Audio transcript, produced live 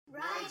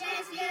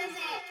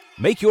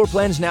Make your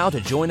plans now to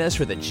join us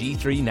for the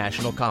G3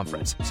 National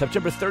Conference,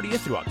 September 30th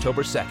through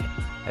October 2nd,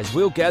 as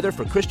we'll gather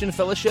for Christian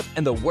fellowship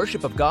and the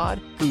worship of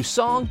God through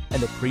song and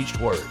the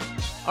preached word.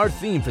 Our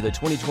theme for the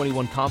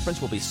 2021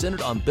 conference will be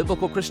centered on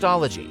biblical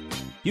Christology.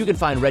 You can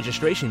find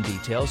registration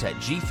details at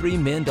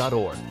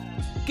g3men.org.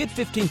 Get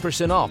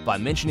 15% off by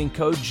mentioning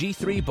code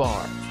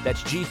G3BAR.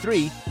 That's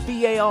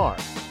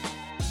G3BAR.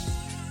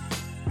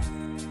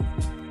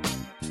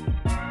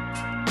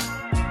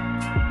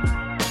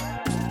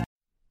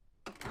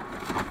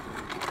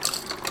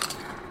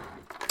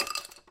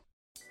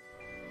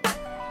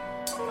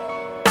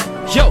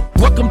 Yo,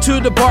 welcome to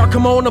the bar,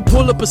 come on and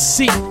pull up a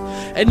seat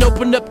and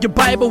open up your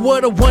Bible,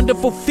 what a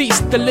wonderful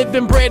feast. The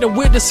living bread, and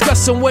we're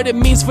discussing what it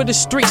means for the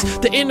streets,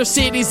 the inner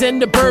cities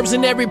and the burbs,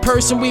 and every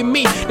person we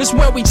meet. This is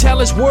where we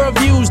challenge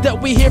worldviews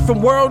that we hear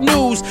from world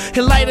news.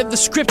 In light of the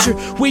scripture,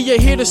 we are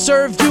here to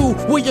serve you.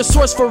 We're your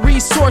source for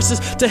resources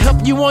to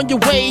help you on your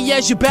way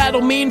as you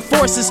battle mean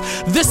forces.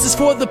 This is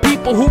for the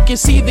people who can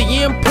see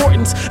the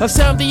importance of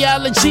sound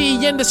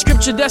theology and the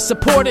scripture that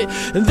support it.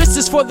 And this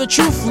is for the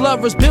truth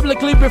lovers,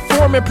 biblically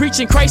reforming,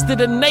 preaching Christ to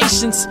the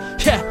nations.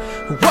 Yeah,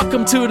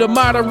 welcome to the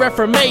modern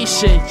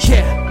Reformation.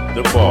 Yeah,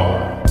 the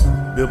bar,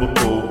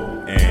 biblical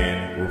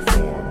and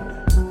reformed.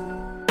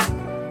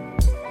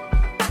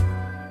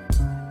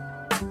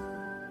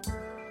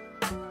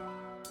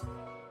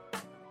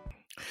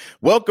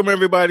 Welcome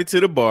everybody to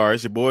the bar.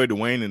 It's your boy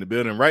Dwayne in the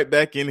building, right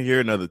back in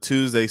here another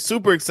Tuesday.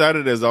 Super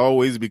excited as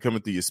always to be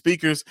coming through your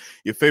speakers,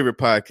 your favorite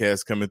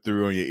podcast coming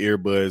through on your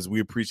earbuds.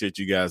 We appreciate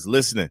you guys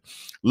listening.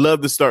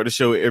 Love to start the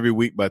show every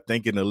week by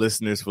thanking the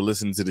listeners for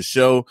listening to the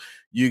show.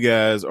 You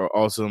guys are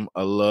awesome.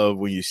 I love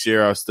when you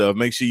share our stuff.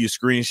 Make sure you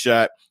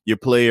screenshot your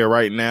player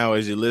right now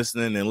as you're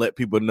listening and let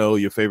people know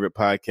your favorite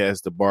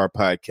podcast, the Bar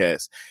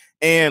Podcast.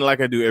 And like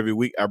I do every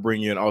week, I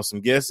bring you an awesome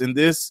guest. And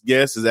this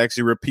guest is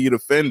actually a repeat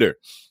offender.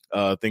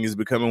 I think is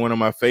becoming one of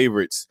my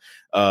favorites.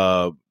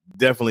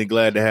 Definitely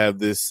glad to have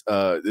this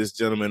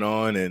gentleman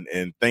on,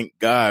 and thank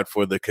God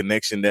for the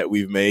connection that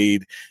we've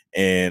made.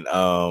 And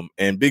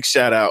big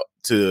shout out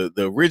to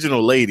the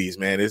original ladies,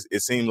 man.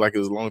 It seemed like it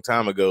was a long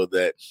time ago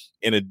that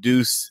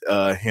introduced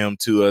him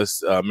to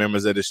us,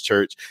 members of this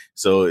church.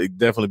 So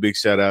definitely big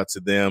shout out to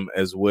them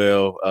as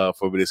well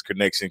for this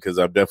connection, because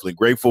I'm definitely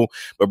grateful.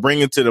 But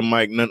bringing to the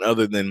mic none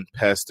other than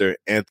Pastor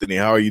Anthony.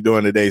 How are you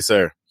doing today,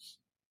 sir?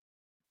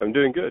 I'm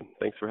doing good.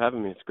 Thanks for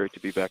having me. It's great to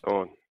be back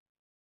on.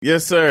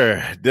 Yes,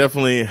 sir.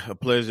 Definitely a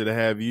pleasure to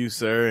have you,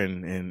 sir.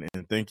 And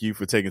thank you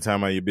for taking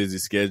time out of your busy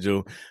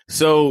schedule.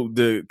 So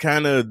the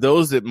kind of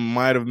those that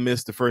might have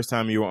missed the first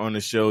time you were on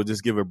the show,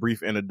 just give a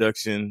brief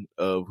introduction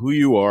of who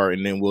you are,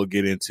 and then we'll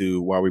get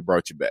into why we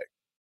brought you back.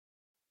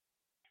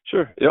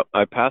 Sure. Yep.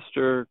 I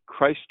pastor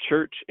Christ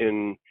Church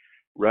in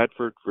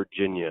Radford,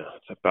 Virginia.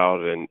 It's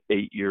about an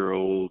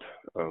 8-year-old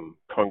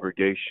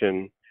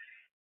congregation.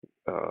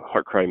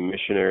 Heart Cry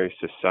Missionary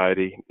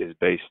Society is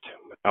based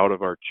out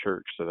of our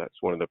church, so that's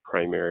one of the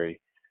primary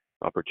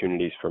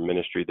opportunities for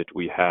ministry that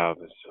we have,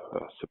 is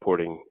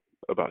supporting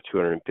about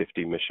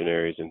 250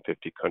 missionaries in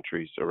 50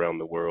 countries around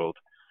the world.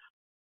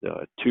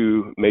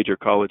 2 major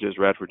colleges,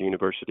 Radford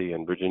University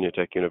and Virginia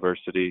Tech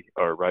University,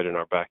 are right in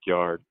our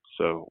backyard,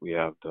 so we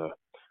have the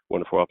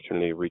wonderful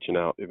opportunity of reaching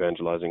out,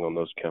 evangelizing on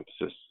those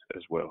campuses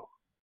as well.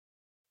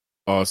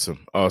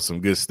 Awesome.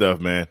 Good stuff,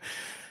 man.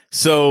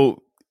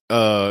 So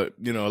a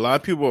lot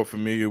of people are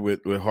familiar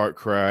with Heart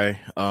Cry,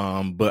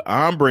 but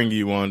I'm bringing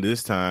you on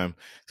this time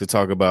to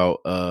talk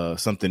about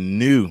something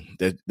new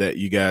that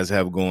you guys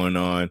have going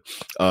on.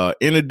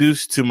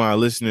 Introduce to my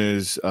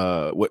listeners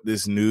what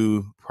this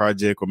new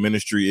project or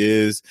ministry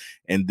is,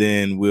 and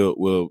then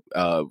we'll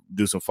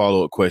do some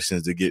follow-up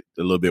questions to get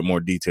a little bit more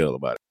detail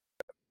about it.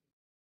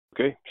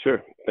 Okay,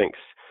 sure. Thanks.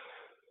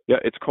 Yeah,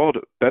 it's called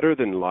Better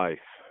Than Life,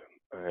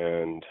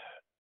 and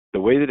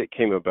the way that it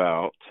came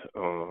about,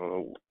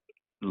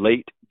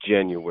 late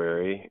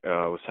January,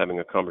 I was having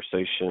a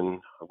conversation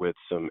with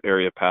some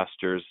area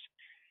pastors,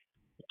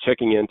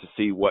 checking in to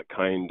see what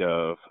kind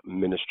of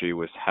ministry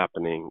was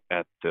happening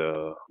at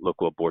the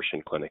local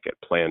abortion clinic at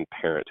Planned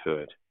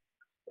Parenthood.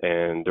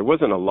 And there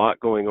wasn't a lot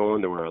going on.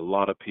 There were a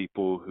lot of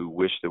people who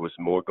wished there was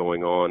more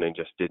going on and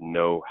just didn't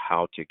know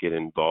how to get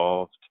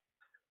involved.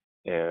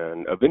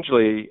 And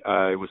eventually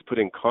I was put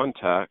in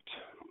contact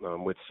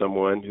with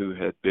someone who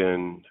had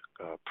been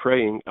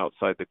praying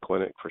outside the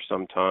clinic for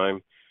some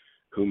time,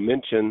 who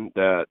mentioned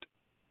that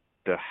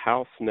the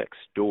house next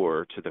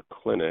door to the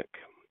clinic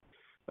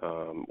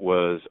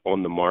was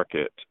on the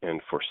market and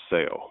for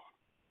sale.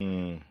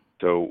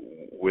 So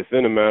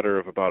within a matter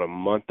of about a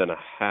month and a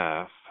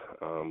half,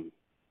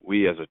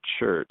 we as a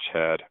church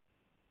had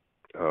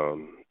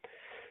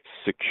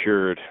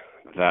secured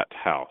that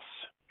house.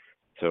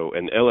 So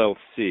an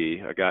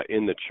LLC, a guy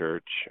in the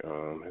church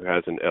who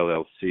has an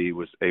LLC,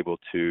 was able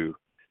to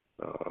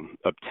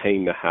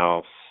obtain the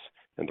house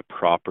and the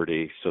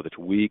property so that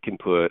we can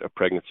put a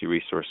pregnancy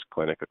resource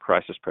clinic, a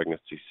crisis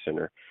pregnancy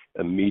center,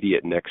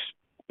 immediately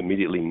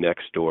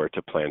next door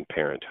to Planned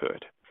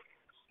Parenthood.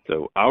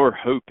 So our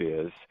hope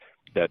is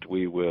that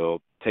we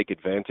will take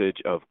advantage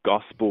of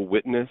gospel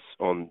witness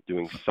on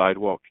doing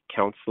sidewalk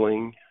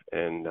counseling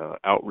and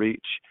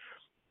outreach,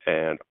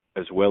 and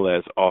as well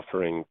as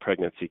offering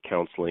pregnancy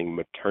counseling,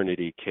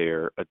 maternity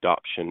care,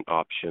 adoption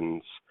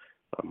options,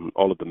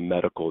 all of the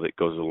medical that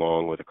goes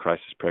along with a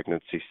crisis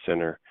pregnancy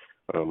center.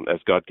 As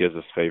God gives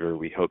us favor,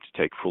 we hope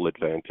to take full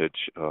advantage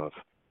of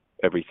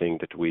everything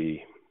that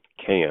we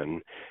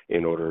can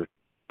in order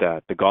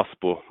that the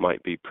gospel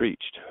might be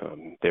preached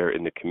there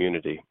in the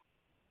community.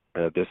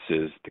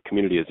 The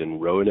community is in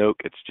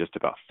Roanoke. It's just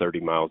about 30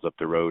 miles up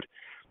the road,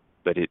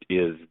 but it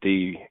is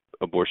the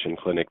abortion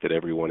clinic that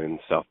everyone in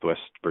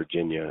Southwest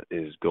Virginia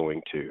is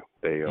going to.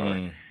 They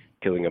are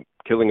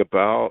killing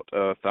about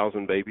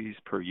 1,000 babies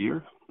per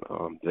year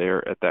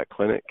there at that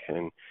clinic,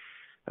 and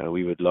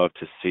we would love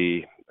to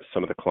see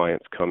some of the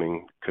clients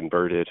coming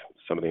converted,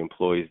 some of the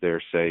employees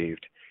there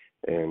saved,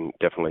 and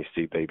definitely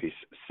see babies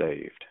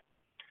saved.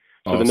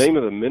 So Awesome. The name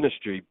of the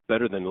ministry,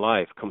 Better Than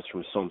Life, comes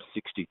from Psalm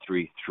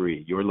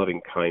 63:3. Your loving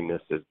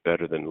kindness is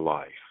better than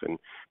life. And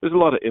there's a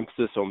lot of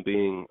emphasis on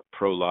being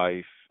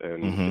pro-life,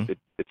 and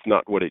it's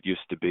not what it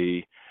used to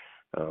be.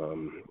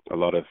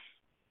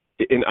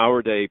 In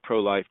our day,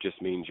 pro-life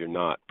just means you're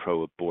not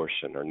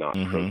pro-abortion or not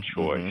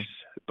pro-choice.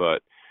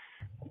 But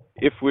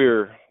if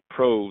we're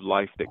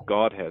pro-life that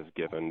God has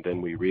given,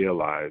 then we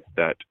realize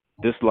that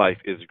this life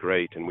is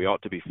great, and we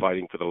ought to be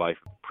fighting for the life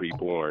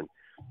preborn.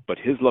 But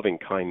his loving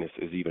kindness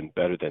is even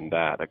better than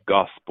that. A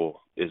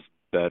gospel is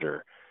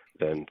better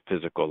than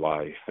physical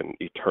life, and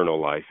eternal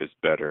life is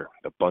better.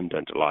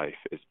 Abundant life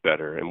is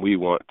better. And we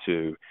want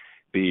to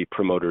be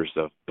promoters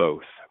of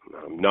both,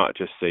 not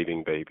just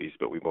saving babies,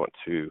 but we want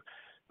to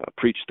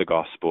preach the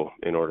gospel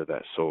in order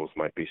that souls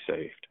might be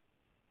saved.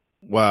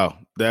 Wow,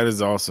 that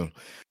is awesome.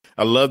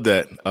 I love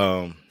that.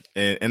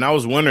 And I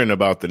was wondering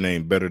about the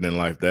name Better Than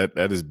Life.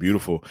 That is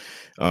beautiful.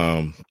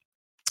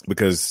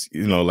 Because,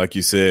 like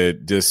you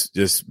said,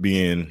 just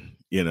being,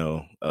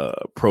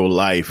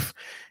 pro-life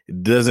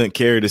doesn't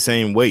carry the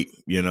same weight,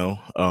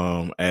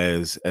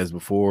 as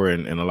before.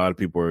 And a lot of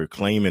people are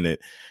claiming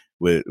it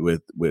with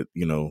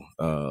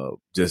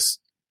just,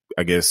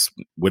 I guess,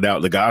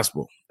 without the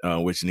gospel,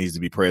 which needs to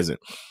be present.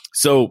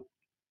 So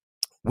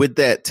with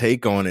that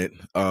take on it,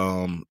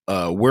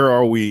 where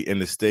are we in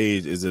the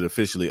stage? Is it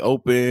officially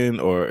open,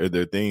 or are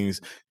there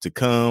things to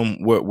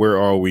come? Where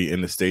are we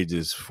in the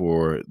stages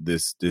for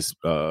this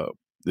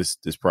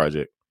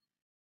project?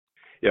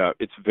 Yeah,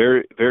 it's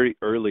very, very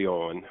early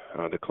on.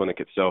 The clinic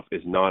itself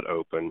is not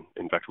open.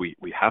 In fact, we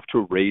have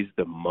to raise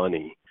the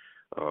money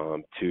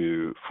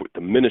the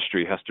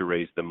ministry has to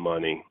raise the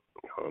money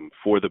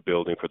for the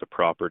building, for the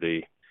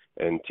property,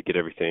 and to get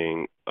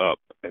everything up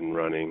and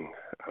running,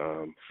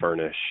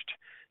 furnished,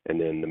 and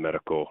then the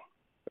medical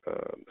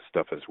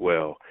stuff as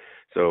well.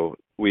 So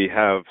we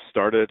have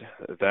started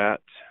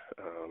that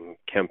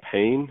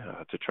campaign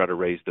to try to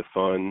raise the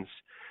funds.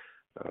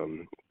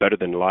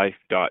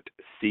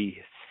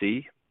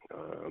 BetterThanLife.cc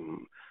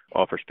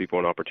offers people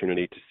an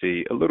opportunity to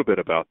see a little bit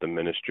about the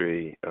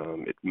ministry.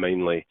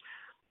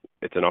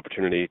 It's an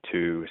opportunity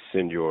to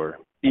send your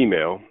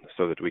email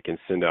so that we can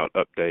send out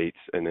updates,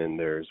 and then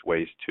there's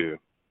ways to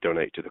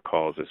donate to the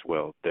cause as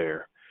well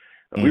there.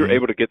 We were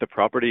able to get the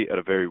property at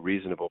a very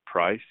reasonable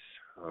price,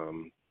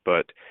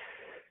 but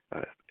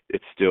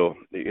it's still,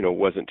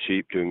 wasn't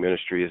cheap. Doing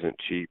ministry isn't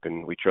cheap,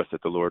 and we trust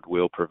that the Lord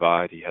will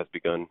provide. He has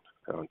begun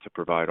to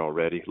provide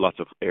already. Lots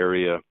of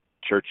area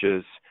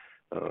churches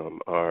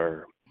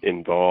are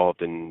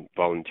involved in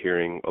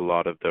volunteering a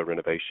lot of the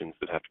renovations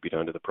that have to be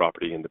done to the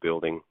property and the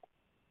building,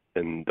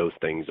 and those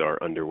things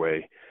are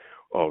underway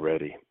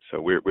already.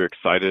 So we're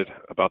excited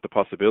about the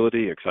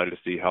possibility, excited to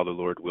see how the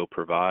Lord will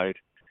provide,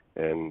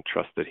 and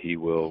trust that he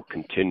will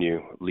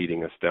continue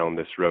leading us down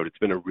this road. It's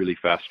been a really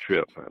fast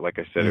trip. Like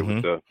I said, it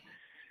was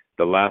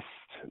the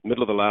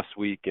middle of the last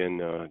week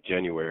in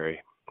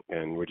January,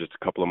 and we're just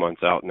a couple of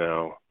months out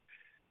now,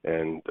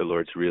 and the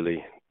Lord's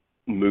really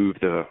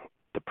moved the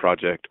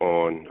project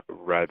on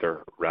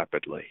rather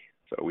rapidly.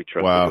 So we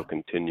trust that he'll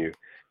continue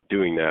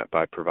doing that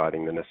by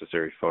providing the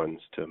necessary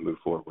funds to move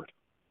forward.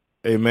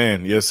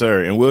 Amen. Yes,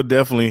 sir. And we'll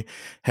definitely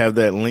have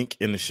that link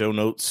in the show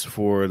notes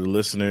for the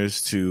listeners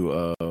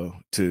to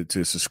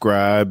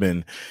subscribe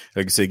and,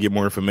 like I said, get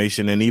more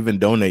information and even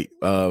donate,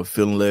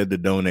 feeling led to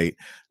donate.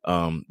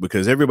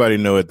 Because everybody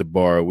know at the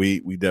bar, we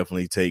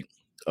definitely take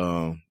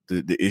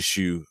the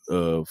issue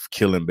of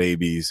killing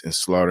babies and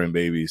slaughtering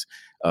babies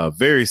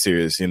very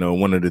serious.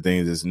 One of the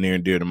things that's near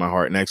and dear to my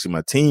heart, and actually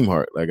my team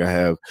heart. Like I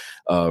have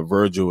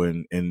Virgil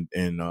and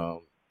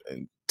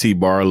T.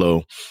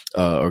 Barlow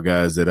are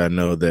guys that I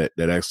know that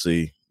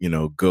actually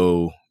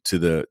go to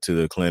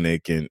the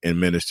clinic and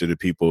minister to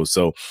people.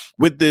 So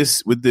with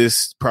this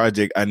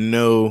project, I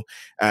know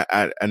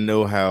I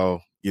know how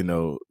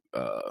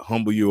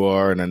humble you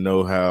are, and I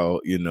know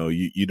how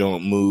you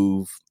don't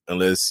move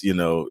unless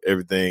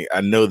everything.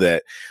 I know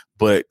that,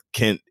 but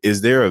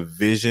is there a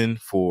vision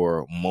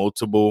for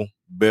multiple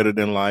Better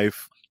Than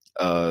Life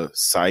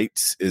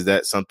sites? Is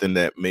that something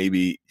that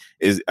maybe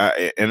is?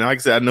 And like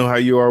I said, I know how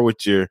you are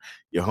with your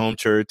home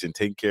church and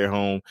taking care of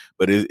home,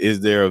 but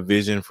is there a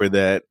vision for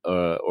that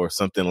or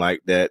something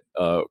like that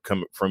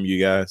coming from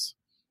you guys?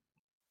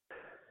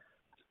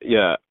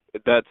 Yeah,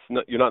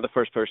 you're not the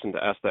first person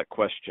to ask that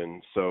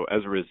question. So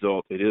as a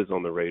result, it is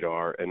on the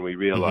radar, and we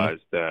realize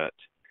that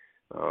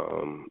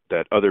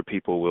other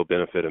people will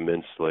benefit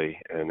immensely,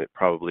 and it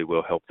probably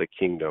will help the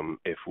kingdom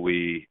if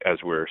we, as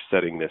we're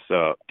setting this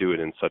up, do it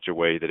in such a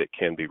way that it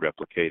can be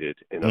replicated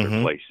in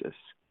other places.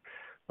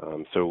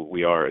 So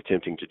we are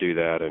attempting to do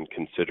that and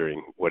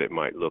considering what it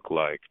might look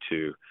like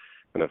to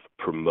kind of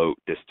promote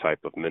this type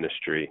of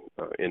ministry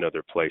in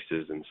other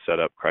places and set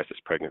up crisis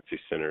pregnancy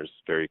centers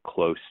very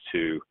close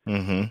to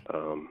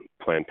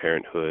Planned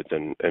Parenthoods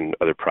and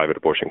other private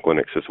abortion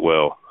clinics as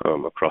well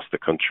across the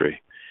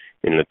country,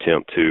 in an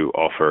attempt to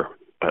offer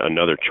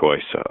another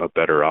choice, a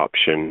better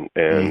option,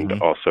 and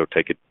also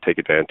take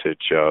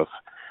advantage of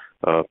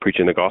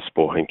preaching the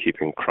gospel and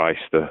keeping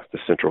Christ the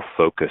central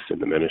focus in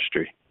the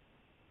ministry.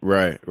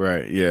 Right,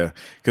 yeah.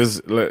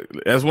 Because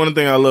that's one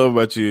thing I love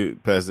about you,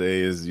 Pastor A,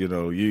 is you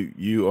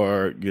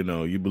are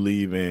you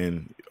believe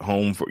in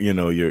home for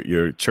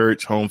your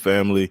church, home,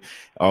 family,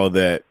 all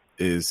that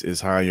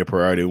is high on your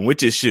priority,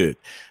 which it should.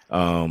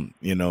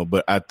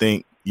 But I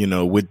think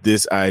with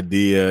this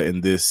idea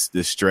and this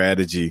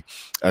strategy,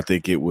 I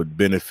think it would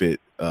benefit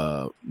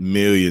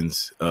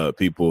millions of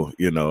people.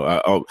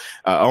 I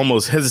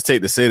almost hesitate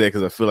to say that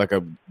because I feel like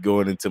I'm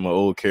going into my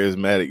old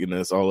charismatic.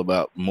 It's all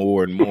about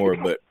more and more,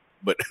 but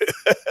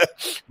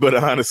but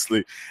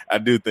honestly, I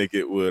do think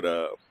it would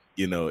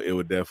it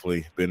would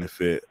definitely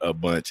benefit a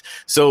bunch.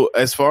 So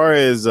as far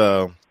as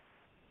I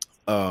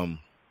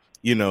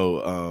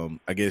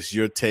guess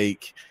your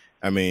take,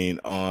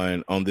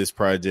 on this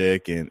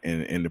project and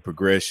the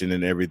progression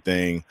and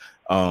everything,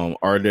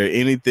 are there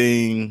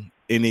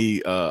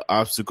any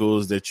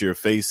obstacles that you're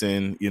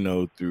facing,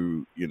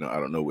 through, I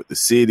don't know, with the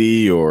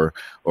city or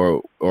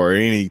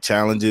any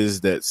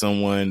challenges that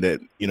someone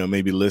that,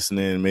 maybe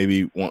listening,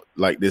 maybe want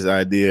like this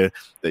idea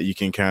that you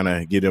can kind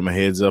of give them a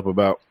heads up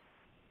about?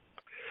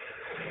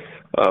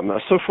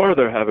 So far,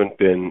 there haven't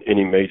been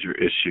any major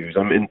issues.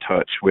 I'm in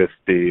touch with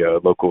the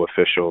local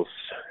officials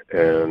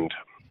and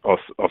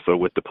also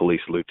with the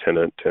police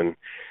lieutenant and,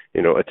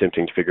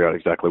 attempting to figure out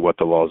exactly what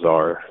the laws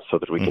are so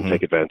that we can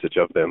take advantage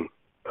of them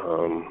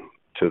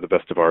to the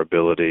best of our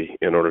ability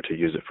in order to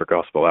use it for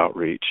gospel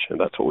outreach. And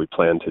that's what we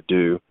plan to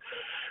do.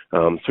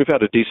 So we've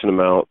had a decent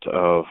amount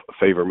of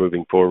favor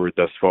moving forward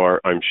thus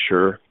far. I'm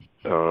sure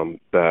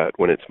that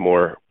when it's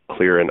more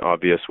clear and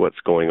obvious what's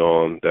going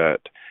on,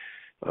 that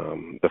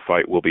the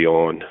fight will be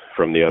on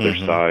from the other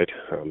side.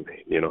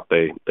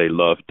 They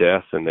love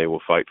death and they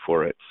will fight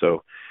for it.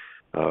 So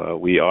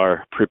we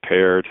are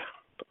prepared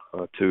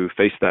to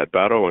face that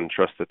battle and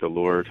trust that the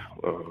Lord,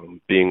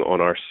 being on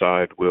our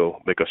side,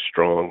 will make us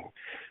strong,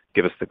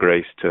 give us the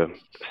grace to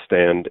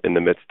stand in the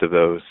midst of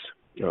those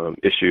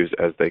issues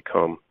as they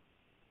come.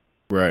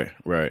 Right.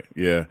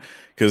 Yeah.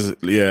 Because,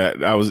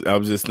 I was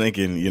just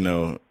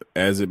thinking,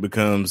 as it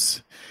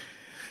becomes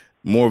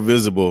more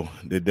visible,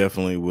 there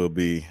definitely will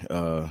be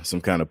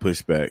some kind of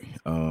pushback.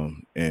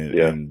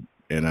 And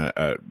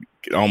I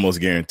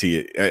almost guarantee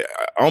it.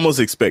 I almost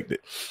expect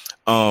it.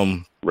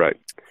 Right.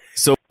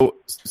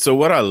 So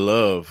what I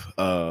love,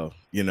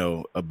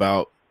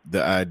 about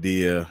the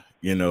idea,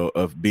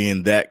 of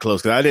being that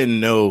close, because I didn't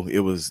know it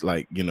was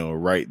like,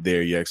 right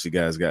there. You actually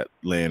guys got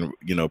land,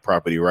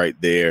 property right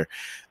there.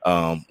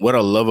 What I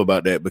love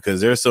about that, because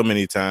there's so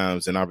many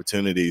times and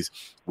opportunities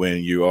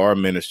when you are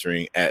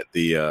ministering at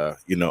the,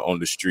 on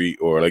the street,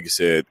 or like you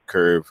said,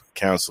 curve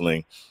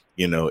counseling,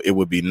 it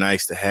would be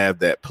nice to have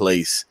that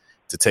place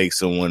to take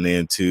someone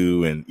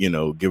into and,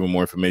 give them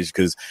more information.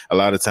 Because a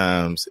lot of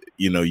times,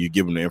 you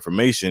give them the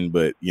information,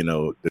 but,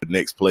 the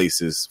next place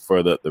is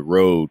further up the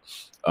road.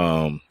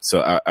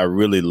 So I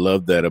really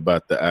love that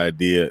about that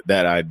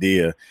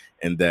idea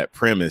and that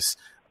premise.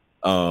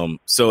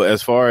 So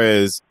as far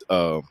as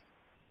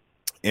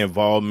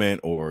involvement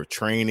or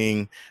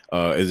training,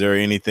 is there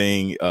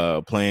anything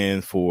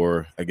planned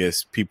for, I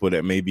guess, people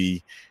that may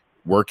be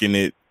working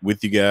it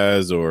with you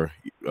guys, or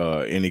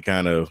any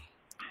kind of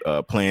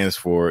plans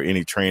for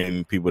any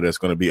training people that's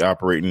going to be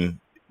operating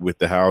with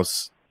the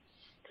house?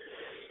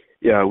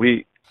 Yeah,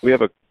 we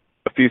have a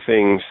few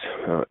things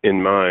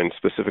in mind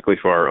specifically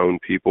for our own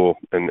people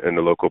and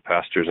the local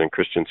pastors and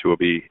Christians who will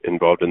be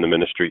involved in the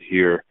ministry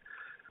here,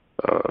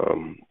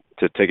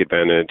 to take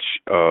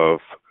advantage of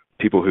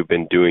people who've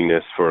been doing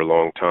this for a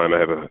long time. I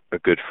have a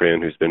good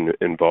friend who's been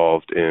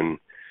involved in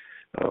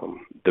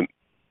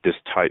this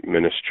type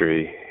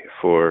ministry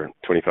for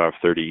 25,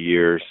 30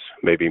 years,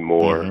 maybe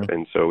more.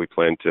 And so we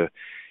plan to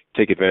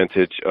take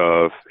advantage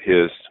of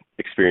his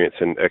experience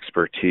and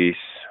expertise,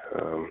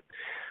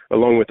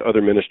 along with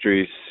other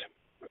ministries.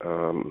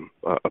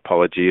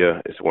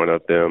 Apologia is one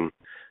of them,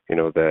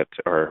 that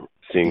are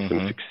seeing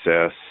some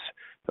success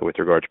with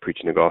regard to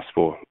preaching the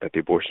gospel at the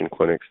abortion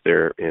clinics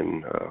there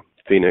in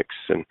Phoenix.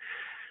 And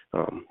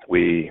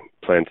We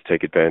plan to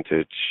take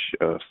advantage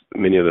of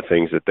many of the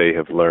things that they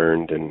have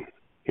learned. And,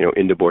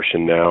 End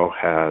Abortion Now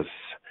has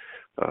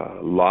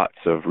lots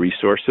of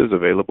resources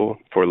available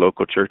for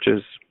local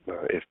churches.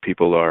 If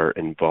people are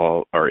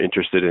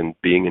interested in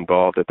being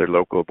involved at their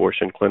local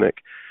abortion clinic,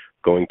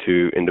 going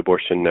to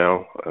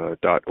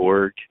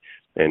endabortionnow.org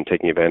and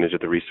taking advantage of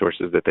the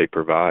resources that they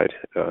provide,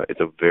 it's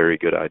a very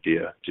good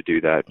idea to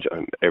do that.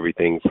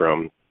 Everything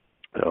from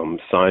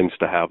signs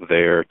to have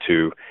there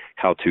to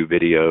how-to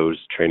videos,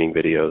 training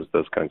videos,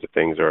 those kinds of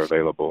things are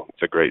available.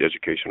 It's a great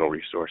educational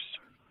resource.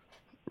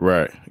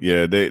 Right.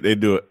 Yeah, they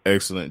do an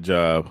excellent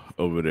job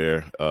over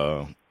there.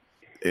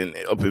 And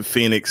up in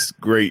Phoenix,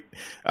 great.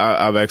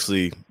 I've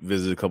actually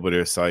visited a couple of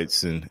their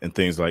sites and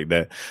things like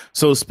that.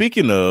 So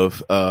speaking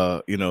of,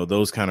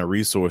 those kind of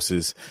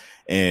resources,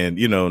 and,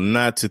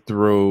 not to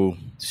throw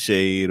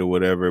shade or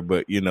whatever,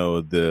 but,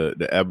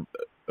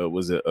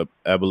 was it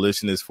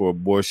abolitionists for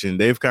abortion?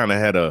 They've kind of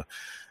had a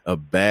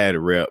bad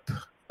rep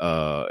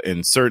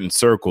in certain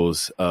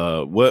circles.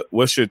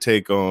 What's your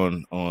take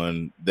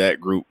on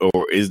that group,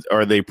 or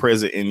are they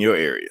present in your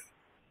area?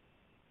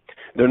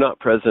 They're not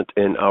present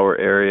in our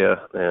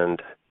area,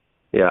 and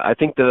I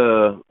think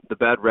the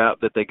bad rap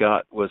that they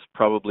got was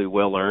probably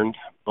well earned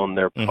on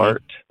their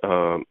part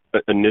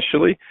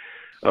initially.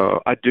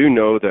 I do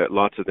know that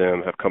lots of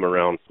them have come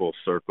around full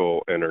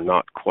circle and are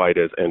not quite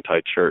as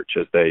anti-church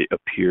as they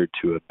appeared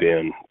to have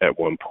been at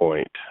one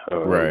point.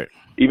 Right.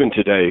 Even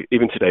today,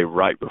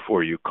 right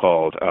before you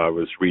called, I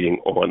was reading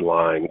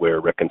online where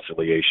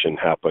reconciliation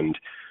happened,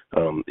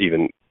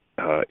 even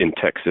in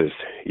Texas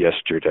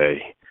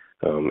yesterday.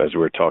 As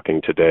we're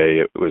talking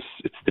today,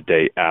 it's the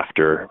day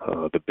after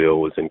the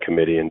bill was in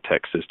committee in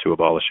Texas to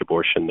abolish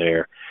abortion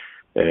there.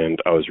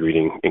 And I was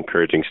reading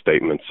encouraging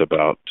statements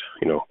about,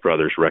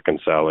 brothers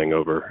reconciling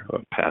over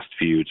past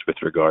feuds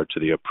with regard to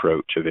the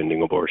approach of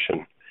ending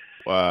abortion.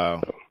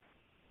 Wow.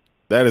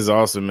 That is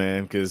awesome,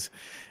 man. Because,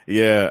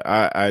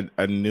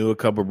 I knew a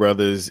couple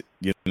brothers,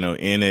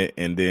 in it.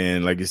 And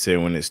then, like you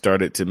said, when it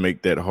started to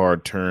make that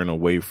hard turn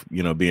away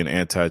from, being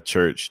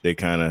anti-church, they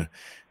kind of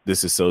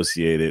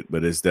disassociated.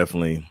 But it's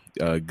definitely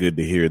good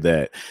to hear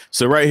that.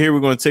 So right here,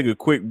 we're going to take a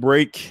quick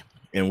break,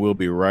 and we'll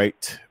be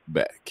right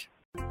back.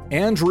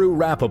 Andrew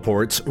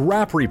Rappaport's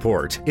Rap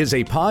Report is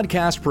a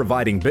podcast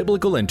providing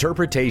biblical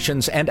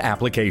interpretations and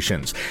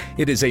applications.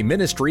 It is a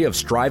ministry of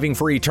Striving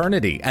for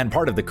Eternity and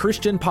part of the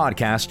Christian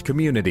podcast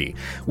community.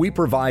 We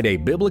provide a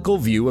biblical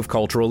view of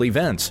cultural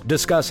events,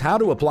 discuss how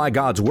to apply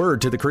God's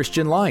Word to the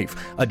Christian life,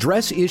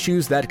 address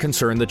issues that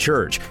concern the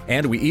church,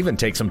 and we even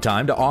take some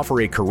time to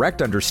offer a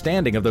correct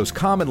understanding of those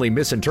commonly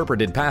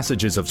misinterpreted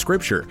passages of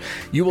Scripture.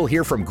 You will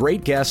hear from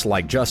great guests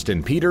like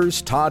Justin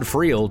Peters, Todd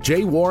Friel,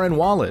 J. Warren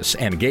Wallace,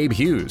 and Gabe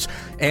Hughes.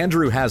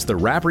 Andrew has the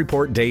Rap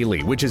Report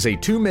Daily, which is a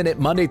 2-minute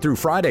Monday through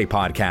Friday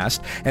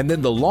podcast, and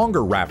then the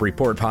longer Rap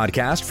Report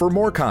podcast for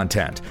more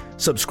content.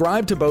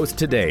 Subscribe to both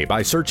today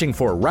by searching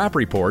for Rap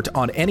Report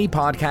on any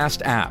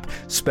podcast app,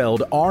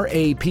 spelled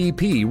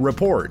RAPP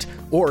Report,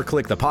 or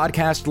click the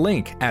podcast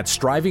link at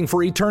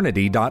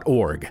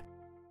strivingforeternity.org.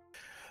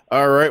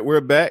 All right,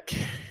 we're back.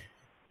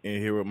 And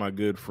here with my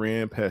good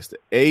friend, Pastor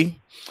A.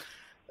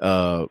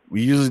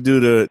 We usually do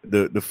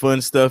the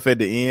fun stuff at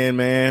the end,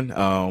 man.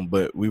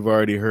 But we've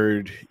already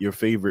heard your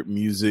favorite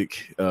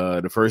music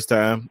the first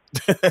time,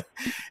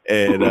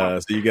 and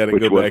so you got to go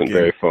back. Which wasn't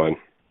very fun,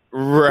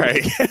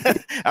 right?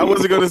 I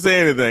wasn't going to say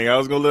anything. I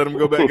was going to let him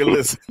go back and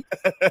listen.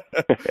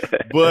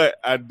 But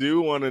I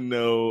do want to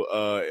know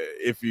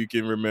if you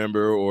can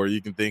remember or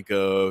you can think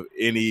of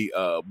any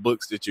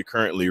books that you're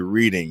currently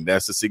reading.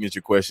 That's a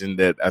signature question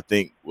that I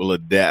think will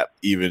adapt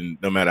even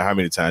no matter how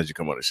many times you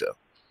come on the show.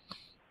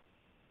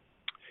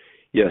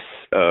 Yes.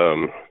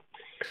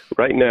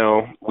 Right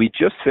now, we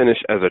just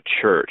finished as a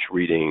church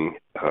reading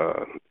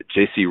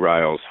J.C.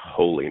 Ryle's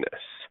Holiness.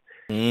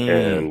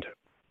 And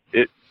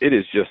it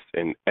is just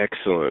an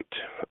excellent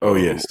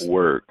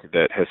work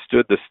that has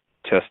stood the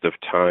test of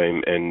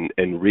time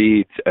and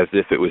reads as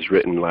if it was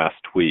written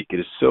last week.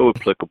 It is so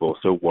applicable,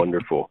 so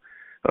wonderful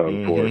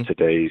for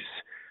today's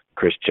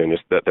Christian. Is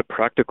that the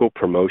practical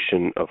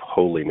promotion of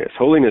holiness.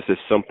 Holiness is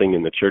something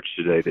in the church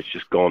today that's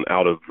just gone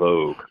out of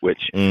vogue,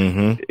 which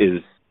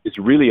is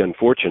really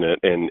unfortunate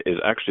and is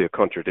actually a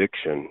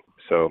contradiction.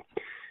 So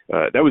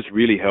that was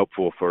really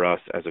helpful for us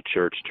as a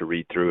church to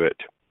read through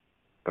it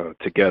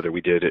together.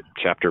 We did it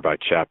chapter by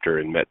chapter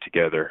and met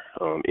together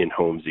in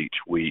homes each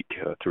week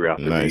throughout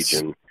the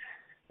region.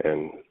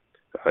 And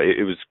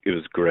it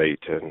was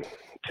great and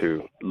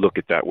to look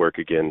at that work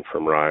again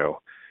from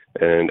Ryle.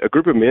 And a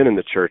group of men in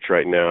the church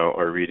right now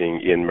are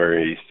reading Ian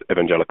Murray's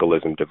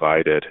Evangelicalism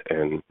Divided.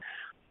 And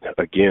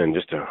again,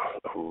 just a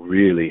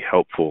really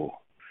helpful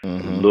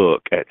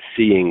look at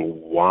seeing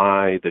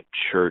why the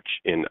church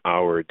in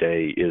our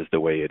day is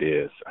the way it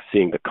is,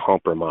 seeing the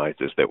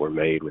compromises that were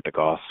made with the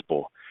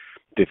gospel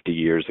 50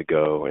 years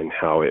ago and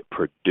how it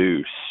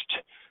produced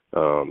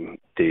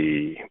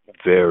the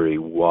very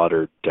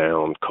watered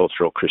down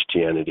cultural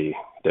Christianity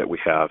that we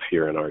have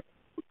here in our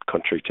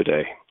country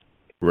today.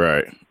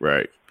 Right.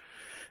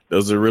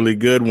 Those are really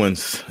good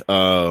ones.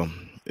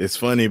 It's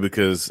funny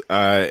because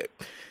I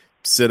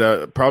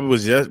said probably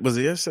was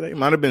it yesterday?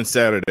 Might have been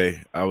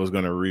Saturday. I was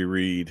going to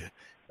reread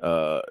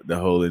the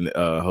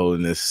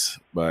Holiness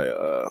by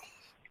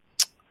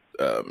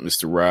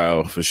Mr.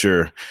 Ryle for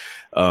sure.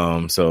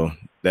 So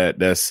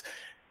that's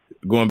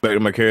going back to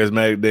my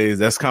charismatic days.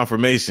 That's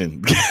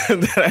confirmation.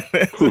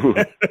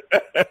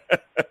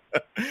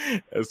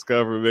 That's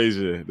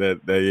confirmation that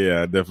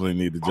yeah, I definitely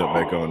need to jump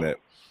back on that.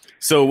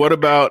 So what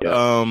about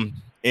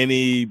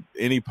any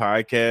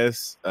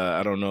podcasts?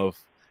 I don't know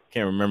if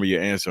can't remember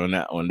your answer on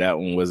that one. That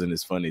one wasn't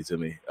as funny to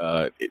me.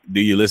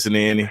 Do you listen to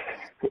any?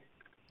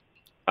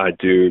 I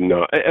do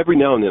not. Every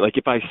now and then, like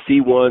if I see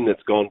one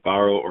that's gone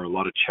viral or a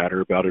lot of chatter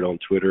about it on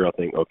Twitter, I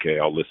think, okay,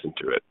 I'll listen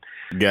to it.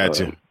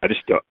 Gotcha. I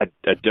just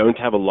don't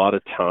have a lot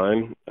of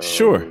time.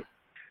 Sure.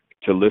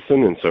 To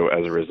listen, and so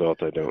as a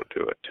result, I don't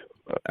do it.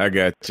 I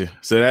got you.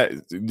 So that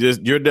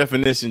just your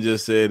definition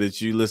just said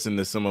that you listen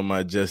to some of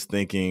my Just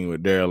Thinking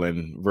with Daryl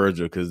and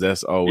Virgil, because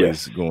that's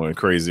always going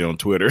crazy on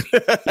Twitter.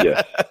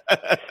 Yes.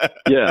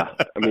 Yeah.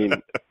 I mean,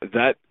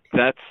 that's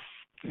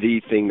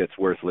the thing that's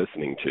worth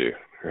listening to.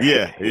 Right?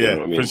 Yeah. You know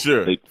what I mean? For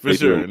sure. They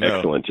do an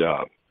excellent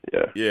job.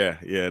 Yeah.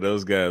 Yeah.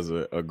 Those guys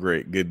are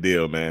great. Good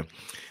deal, man.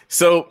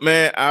 So,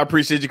 man, I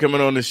appreciate you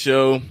coming on the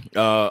show.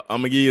 I'm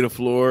going to give you the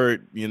floor.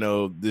 You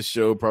know, this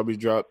show probably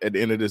dropped at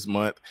the end of this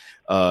month.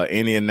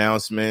 Any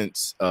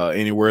announcements,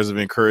 any words of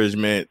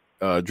encouragement,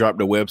 drop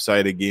the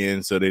website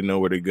again so they know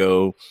where to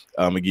go.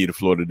 I'm going to give you the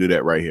floor to do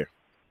that right here.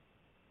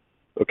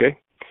 Okay.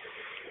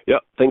 Yeah,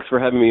 thanks for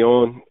having me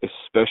on,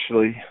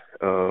 especially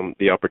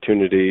the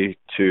opportunity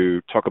to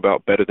talk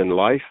about Better Than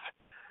Life.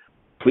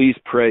 Please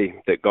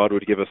pray that God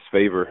would give us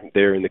favor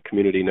there in the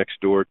community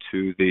next door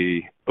to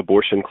the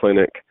abortion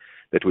clinic,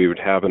 that we would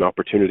have an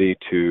opportunity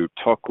to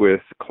talk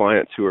with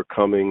clients who are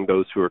coming,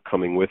 those who are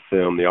coming with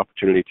them, the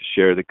opportunity to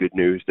share the good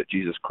news that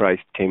Jesus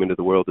Christ came into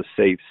the world to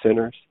save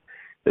sinners,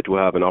 that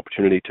we'll have an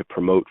opportunity to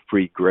promote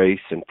free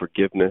grace and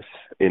forgiveness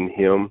in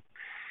Him.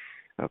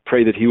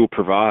 Pray that He will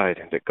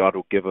provide, that God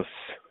will give us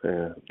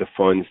the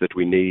funds that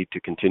we need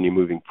to continue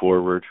moving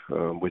forward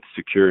with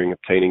securing,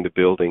 obtaining the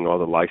building, all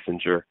the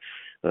licensure,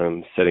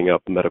 setting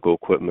up medical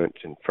equipment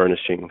and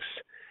furnishings,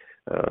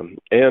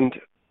 and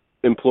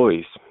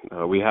employees.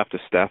 We have to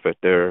staff it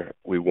there.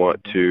 We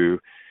want to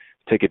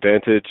take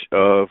advantage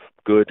of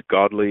good,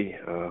 godly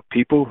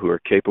people who are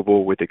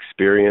capable with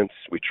experience.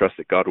 We trust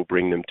that God will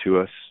bring them to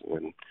us,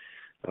 and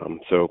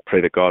so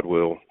pray that God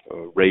will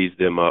raise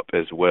them up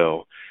as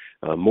well.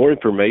 More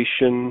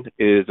information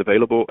is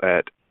available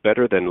at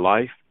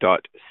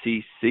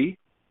betterthanlife.cc.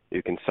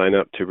 You can sign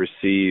up to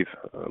receive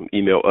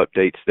email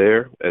updates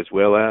there, as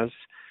well as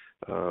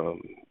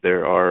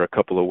there are a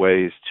couple of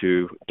ways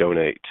to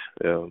donate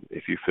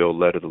if you feel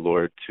led of the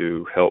Lord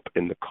to help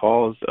in the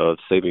cause of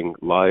saving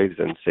lives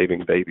and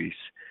saving babies.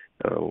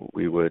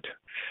 We would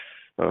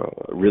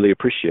really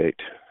appreciate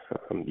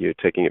you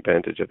taking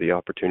advantage of the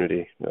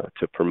opportunity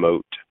to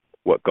promote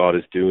what God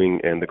is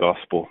doing and the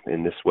gospel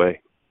in this way.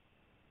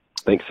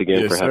 Thanks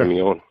again for having me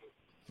on.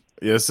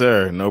 Yes,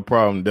 sir. No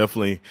problem.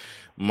 Definitely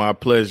my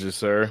pleasure,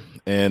 sir.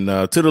 And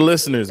to the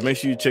listeners, make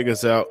sure you check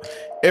us out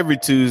every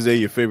Tuesday,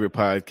 your favorite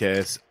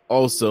podcast.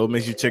 Also,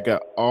 make sure you check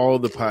out all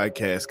the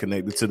podcasts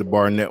connected to the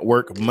Bar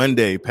Network.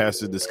 Monday,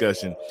 Pastor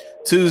Discussion.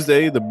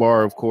 Tuesday, The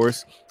Bar, of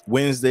course.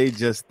 Wednesday,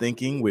 Just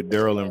Thinking with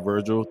Daryl and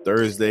Virgil.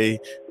 Thursday,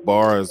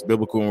 Bars,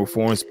 Biblical and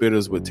Reform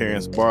Spitters with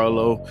Terrence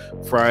Barlow.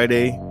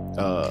 Friday,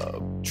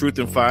 Truth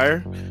and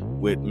Fire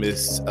with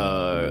Miss...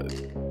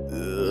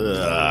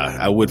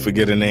 I would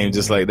forget a name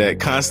just like that,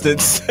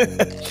 Constance.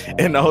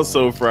 And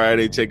also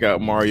Friday, check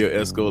out Mario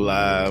Esco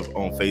Live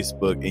on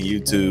Facebook and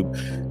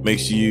YouTube. Make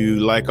sure you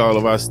like all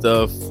of our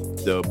stuff,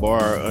 the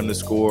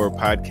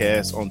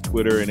bar_podcast on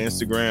Twitter and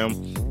Instagram.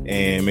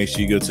 And make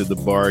sure you go to the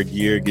Bar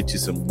Gear, get you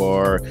some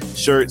bar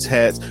shirts,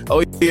 hats.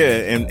 Oh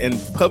yeah,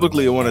 and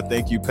publicly I want to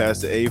thank you,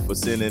 Pastor A, for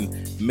sending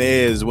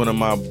Mez one of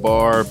my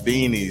bar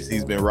beanies.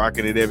 He's been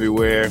rocking it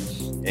everywhere,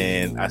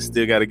 and I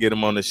still got to get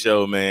him on the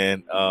show,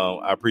 man.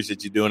 I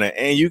appreciate you doing that,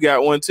 and you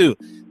got one too.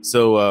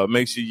 So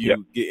make sure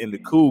you get in the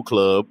cool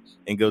club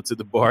and go to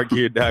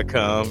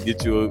thebargear.com.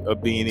 Get you a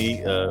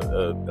beanie,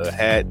 a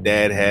hat,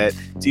 dad hat,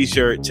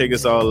 t-shirt. Check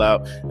us all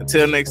out.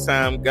 Until next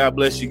time, God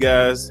bless you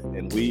guys,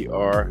 and we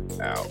are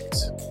out.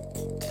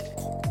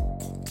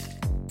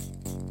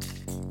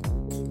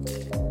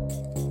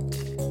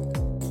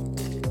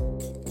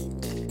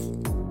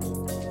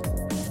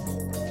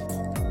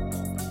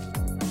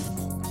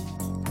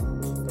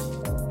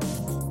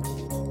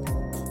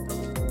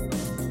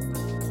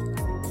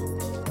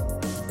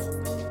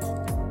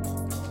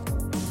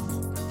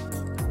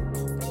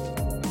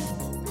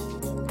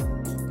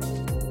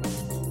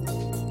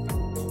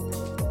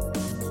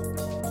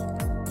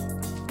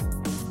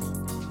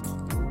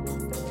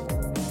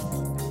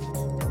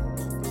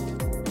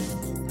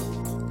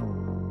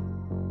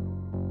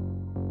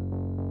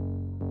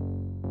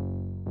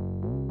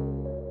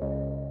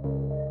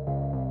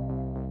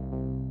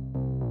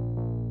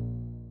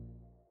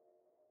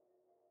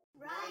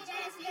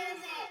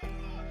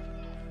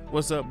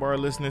 What's up, bar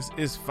listeners?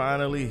 It's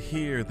finally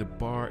here, the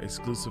bar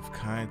exclusive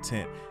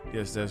content.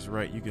 Yes, that's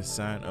right. You can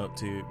sign up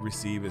to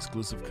receive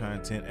exclusive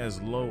content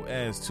as low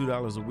as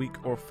 $2 a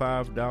week or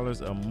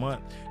 $5 a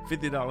month,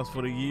 $50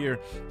 for the year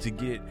to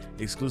get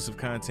exclusive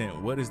content.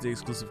 What is the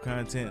exclusive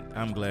content?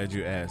 I'm glad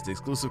you asked. The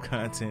exclusive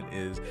content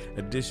is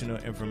additional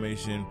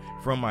information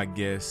from my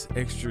guests,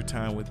 extra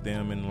time with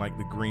them in like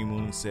the green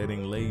moon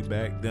setting, laid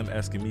back, them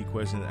asking me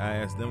questions, I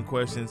ask them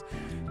questions,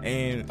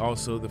 and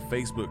also the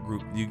Facebook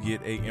group. You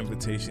get a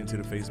invitation to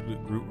the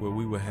Facebook group where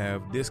we will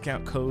have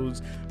discount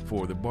codes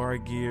for the bar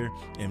gear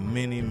and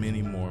many,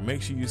 many more.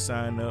 Make sure you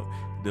sign up.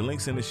 The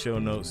link's in the show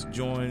notes.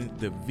 Join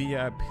the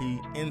VIP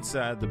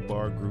inside the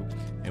bar group,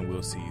 and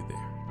we'll see you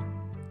there.